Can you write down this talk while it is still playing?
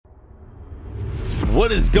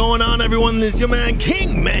What is going on, everyone? This is your man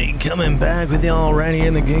King May coming back with y'all right here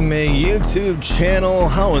in the King May YouTube channel.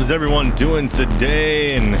 How is everyone doing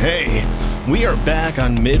today? And hey, we are back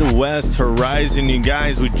on Midwest Horizon, you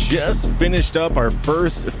guys. We just finished up our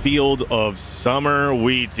first field of summer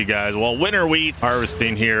wheat, you guys. Well, winter wheat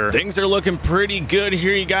harvesting here. Things are looking pretty good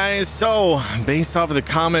here, you guys. So based off of the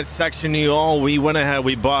comment section, you all, we went ahead,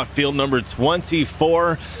 we bought field number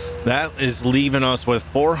 24. That is leaving us with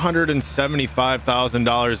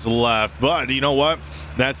 $475,000 left. But you know what?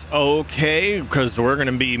 That's okay, because we're going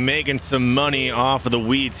to be making some money off of the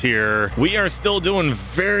wheat here. We are still doing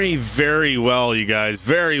very, very well, you guys.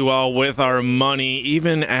 Very well with our money,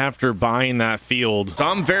 even after buying that field. So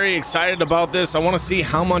I'm very excited about this. I want to see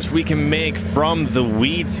how much we can make from the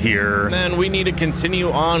wheat here. And then we need to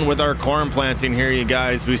continue on with our corn planting here, you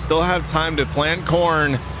guys. We still have time to plant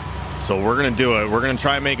corn. So we're going to do it. We're going to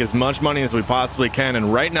try and make as much money as we possibly can.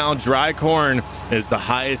 And right now, dry corn is the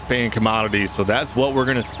highest paying commodity. So that's what we're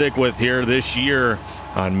going to stick with here this year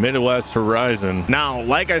on Midwest Horizon. Now,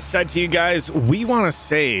 like I said to you guys, we want to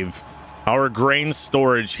save our grain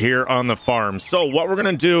storage here on the farm. So what we're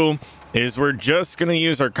going to do is we're just going to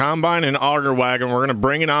use our combine and auger wagon. We're going to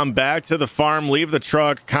bring it on back to the farm, leave the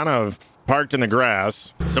truck kind of parked in the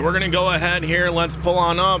grass. So we're gonna go ahead here. Let's pull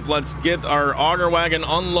on up. Let's get our auger wagon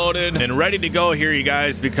unloaded and ready to go here, you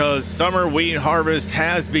guys, because summer wheat harvest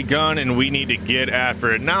has begun and we need to get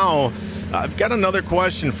after it. Now, I've got another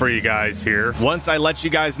question for you guys here. Once I let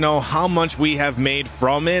you guys know how much we have made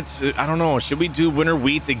from it, I don't know, should we do winter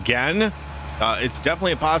wheat again? It's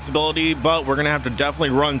definitely a possibility, but we're gonna have to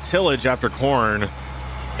definitely run tillage after corn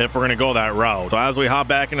if we're gonna go that route. So as we hop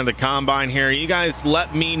back into the combine here, you guys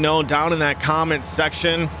let me know down in that comment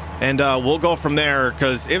section, and we'll go from there,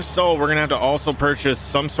 because if so, we're gonna have to also purchase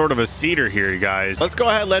some sort of a seeder here, you guys. Let's go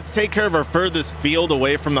ahead, let's take care of our furthest field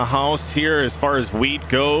away from the house here as far as wheat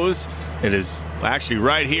goes. It is actually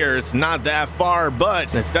right here. It's not that far,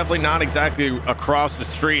 but it's definitely not exactly across the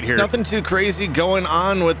street here. Nothing too crazy going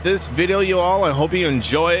on with this video, you all. I hope you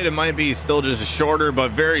enjoy it. It might be still just a shorter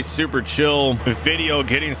but very super chill video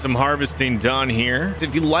getting some harvesting done here.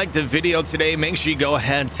 If you like the video today, make sure you go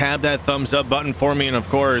ahead and tap that thumbs up button for me. And of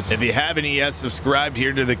course, if you haven't yet subscribed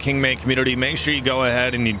here to the King May community, make sure you go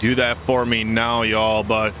ahead and you do that for me now, y'all.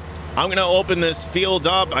 But I'm gonna open this field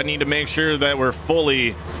up. I need to make sure that we're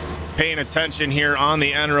fully paying attention here on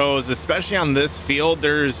the end rows, especially on this field.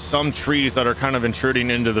 There's some trees that are kind of intruding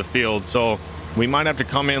into the field, so we might have to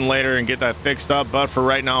come in later and get that fixed up. But for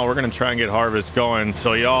right now, we're gonna try and get harvest going.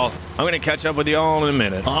 So y'all, I'm gonna catch up with y'all in a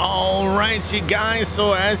minute. All right, you guys,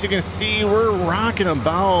 so as you can see, we're rocking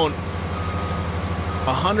about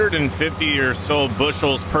 150 or so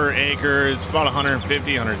bushels per acre. It's about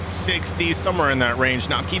 150, 160, somewhere in that range.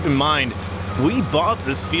 Now keep in mind, we bought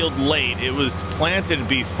this field late. It was planted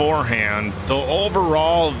beforehand. So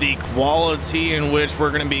overall, the quality in which we're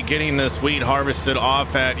going to be getting this wheat harvested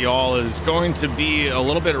off at, y'all, is going to be a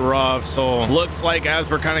little bit rough. So looks like as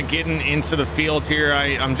we're kind of getting into the field here,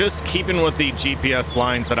 I'm just keeping with the GPS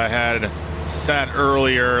lines that I had set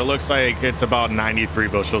earlier. It looks like it's about 93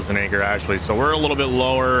 bushels an acre, actually. So we're a little bit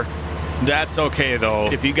lower. That's okay,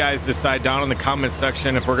 though. If you guys decide down in the comment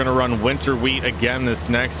section if we're going to run winter wheat again this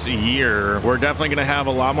next year, we're definitely going to have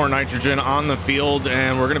a lot more nitrogen on the field,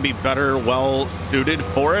 and we're going to be better, well suited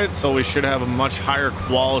for it. So we should have a much higher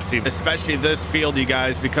quality, especially this field, you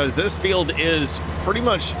guys, because this field is pretty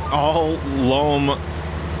much all loam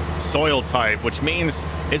soil type, which means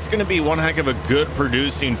it's going to be one heck of a good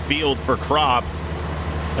producing field for crop,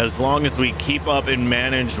 as long as we keep up and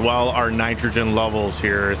manage well our nitrogen levels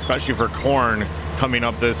here, especially for corn coming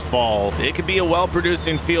up this fall. It could be a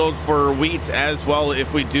well-producing field for wheat as well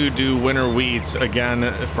if we do winter wheat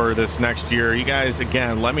again for this next year. You guys,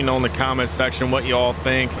 again, let me know in the comment section what you all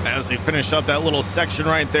think. As we finish up that little section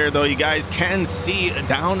right there, though, you guys can see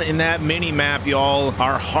down in that mini map, y'all,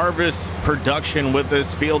 our harvest production with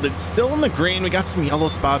this field. It's still in the green. We got some yellow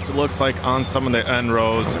spots, it looks like, on some of the end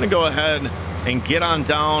rows. I'm gonna go ahead and get on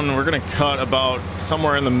down. We're gonna cut about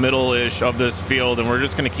somewhere in the middle-ish of this field, and we're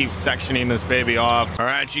just gonna keep sectioning this baby off. All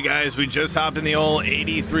right, you guys, we just hopped in the old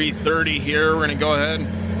 8330 here. We're gonna go ahead,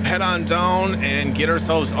 head on down and get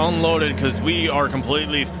ourselves unloaded, because we are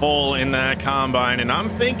completely full in that combine. And I'm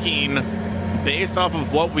thinking, based off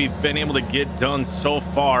of what we've been able to get done so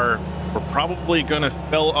far, we're probably gonna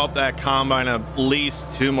fill up that combine at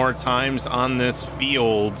least 2 more times on this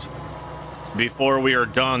field before we are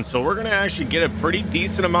done. So we're gonna actually get a pretty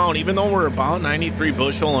decent amount, even though we're about 93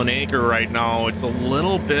 bushel an acre right now. It's a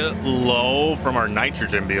little bit low from our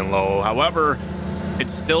nitrogen being low. However,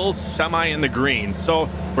 it's still semi in the green. So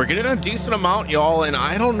we're getting a decent amount, y'all, and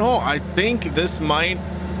I don't know, I think this might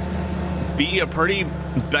be a pretty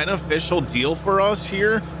beneficial deal for us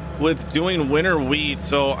here with doing winter wheat.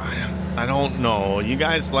 So I don't know, you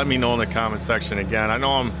guys let me know in the comment section. Again, I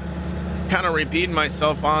know I'm kind of repeating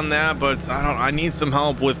myself on that, but I need some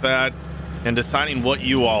help with that and deciding what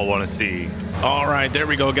you all want to see. All right, there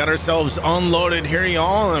we go, got ourselves unloaded here,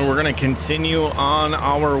 y'all, and we're gonna continue on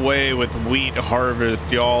our way with wheat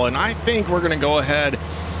harvest, y'all. And I think we're gonna go ahead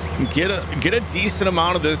and get a decent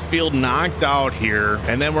amount of this field knocked out here,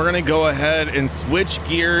 and then we're gonna go ahead and switch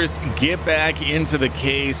gears, get back into the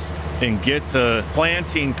case, and get to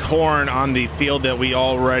planting corn on the field that we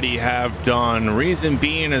already have done. Reason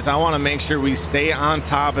being is I want to make sure we stay on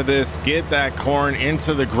top of this, get that corn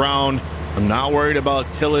into the ground. I'm not worried about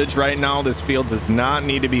tillage right now. This field does not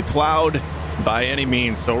need to be plowed by any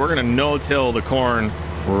means, so we're gonna no-till the corn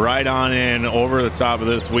right on in over the top of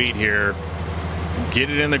this wheat here. Get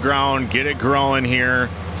it in the ground, get it growing here,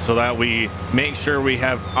 so that we make sure we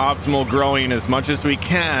have optimal growing as much as we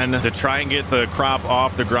can to try and get the crop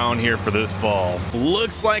off the ground here for this fall.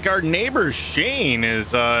 Looks like our neighbor Shane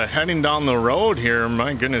is heading down the road here.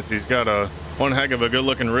 My goodness, he's got one heck of a good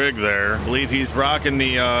looking rig there. I believe he's rocking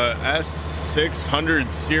the S600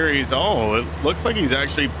 series. Oh, it looks like he's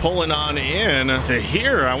actually pulling on in to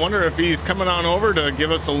here. I wonder if he's coming on over to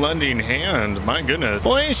give us a lending hand. My goodness.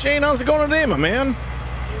 Well, hey Shane, how's it going today, my man?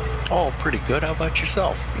 Oh, pretty good. How about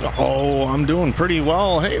yourself? Oh, I'm doing pretty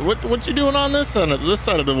well. Hey, what you doing on this side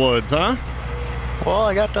of the woods, huh? Well,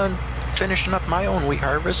 I got done finishing up my own wheat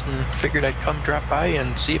harvest and figured I'd come drop by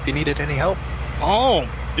and see if you needed any help. Oh,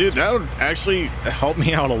 dude, that would actually help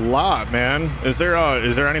me out a lot, man. Is there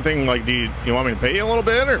anything like, do you want me to pay you a little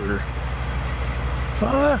bit, or?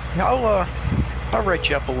 I'll write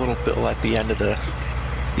you up a little bill at the end of the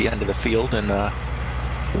field and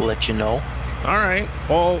let you know. All right.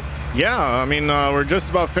 Well, yeah, I mean, we're just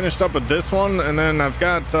about finished up with this one, and then I've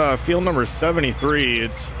got field number 73.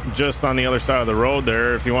 It's just on the other side of the road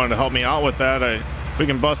there. If you wanted to help me out with that, we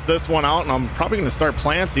can bust this one out, and I'm probably going to start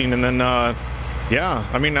planting, and then, yeah,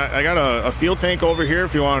 I mean, I got a fuel tank over here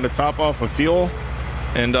if you wanted to top off with fuel,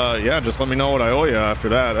 and, yeah, just let me know what I owe you after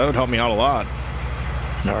that. That would help me out a lot.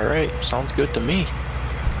 All right. Sounds good to me.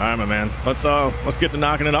 All right, my man. Let's get to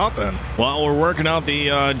knocking it out then. While we're working out the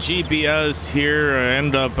GPS here, I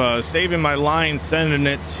end up saving my line, sending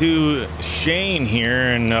it to Shane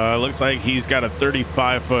here, and looks like he's got a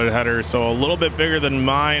 35-foot header, so a little bit bigger than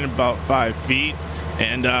mine, about 5 feet.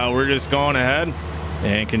 And we're just going ahead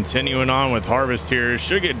and continuing on with harvest here.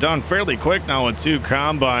 Should get done fairly quick now with 2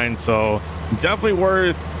 combines, so definitely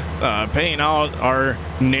worth paying out our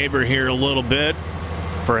neighbor here a little bit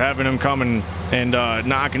for having him come and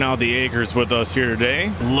knocking out the acres with us here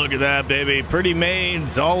today. Look at that, baby. Pretty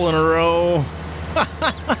maids all in a row.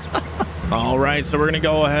 All right, so we're gonna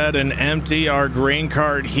go ahead and empty our grain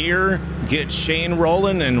cart here, get Shane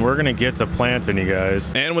rolling, and we're gonna get to planting, you guys.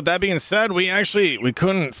 And with that being said, we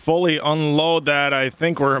couldn't fully unload that. I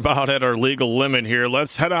think we're about at our legal limit here.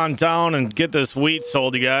 Let's head on down and get this wheat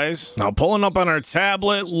sold, you guys. Now, pulling up on our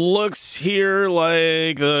tablet, looks here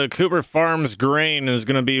like the Cooper Farms grain is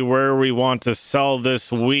gonna be where we want to sell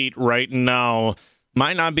this wheat right now.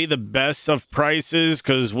 Might not be the best of prices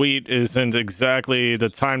because wheat isn't exactly the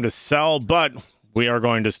time to sell, but we are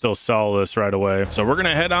going to still sell this right away. So we're going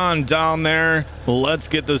to head on down there. Let's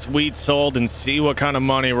get this wheat sold and see what kind of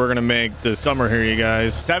money we're going to make this summer here, you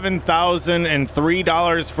guys.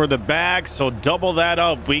 $7,003 for the bag. So double that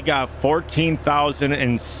up. We got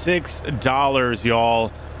 $14,006,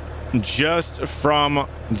 y'all, just from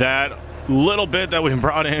that little bit that we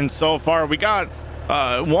brought in so far. We got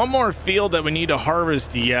one more field that we need to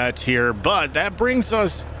harvest yet here, but that brings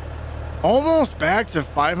us almost back to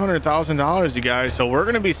 $500,000, you guys. So we're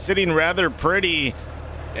going to be sitting rather pretty.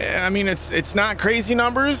 I mean, it's not crazy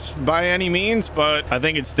numbers by any means, but I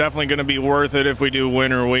think it's definitely going to be worth it if we do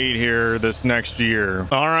winter wheat here this next year.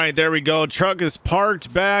 All right, there we go. Truck is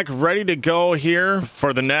parked back, ready to go here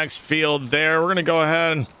for the next field there. We're going to go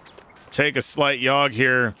ahead and take a slight jog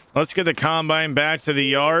here. Let's get the combine back to the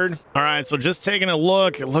yard. All right, so just taking a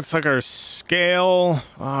look, it looks like our scale.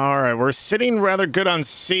 All right, we're sitting rather good on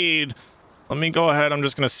seed. Let me go ahead. I'm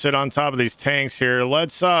just going to sit on top of these tanks here.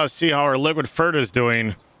 Let's see how our liquid fert is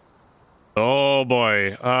doing. Oh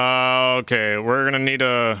boy. Okay, we're going to need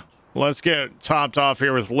a... Let's get topped off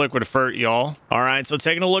here with liquid fert, y'all. All right, so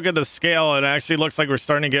taking a look at the scale, it actually looks like we're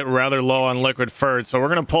starting to get rather low on liquid fert. So we're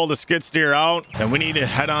going to pull the skid steer out, and we need to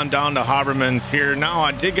head on down to Haberman's here. Now,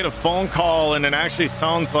 I did get a phone call, and it actually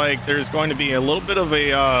sounds like there's going to be a little bit of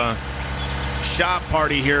a shop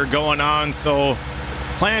party here going on. So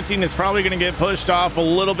planting is probably going to get pushed off a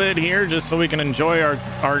little bit here just so we can enjoy our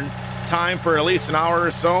time for at least an hour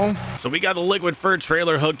or so. So we got the liquid fur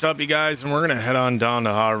trailer hooked up, you guys, and we're going to head on down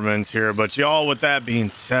to Haberman's here. But y'all, with that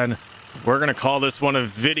being said, we're going to call this one a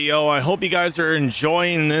video. I hope you guys are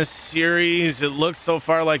enjoying this series. It looks so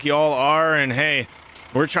far like y'all are, and hey,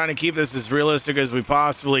 we're trying to keep this as realistic as we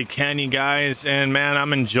possibly can, you guys, and man,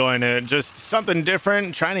 I'm enjoying it. Just something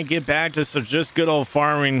different, trying to get back to some just good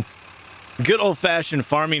old-fashioned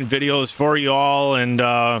farming videos for you all, and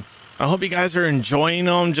I hope you guys are enjoying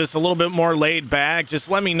them. Just a little bit more laid back. Just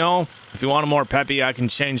let me know if you want them more peppy. I can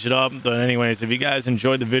change it up. But anyways, if you guys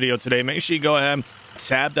enjoyed the video today, make sure you go ahead,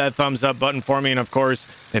 tap that thumbs up button for me, and of course,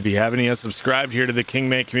 if you haven't yet subscribed here to the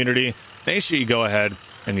KingMate community, make sure you go ahead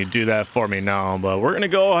and you do that for me now. But we're gonna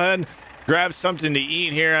go ahead, grab something to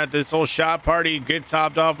eat here at this whole shop party, get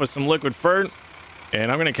topped off with some liquid fur,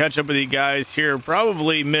 and I'm gonna catch up with you guys here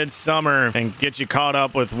probably midsummer and get you caught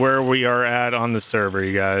up with where we are at on the server,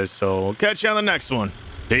 you guys. So we'll catch you on the next one.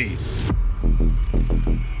 Peace.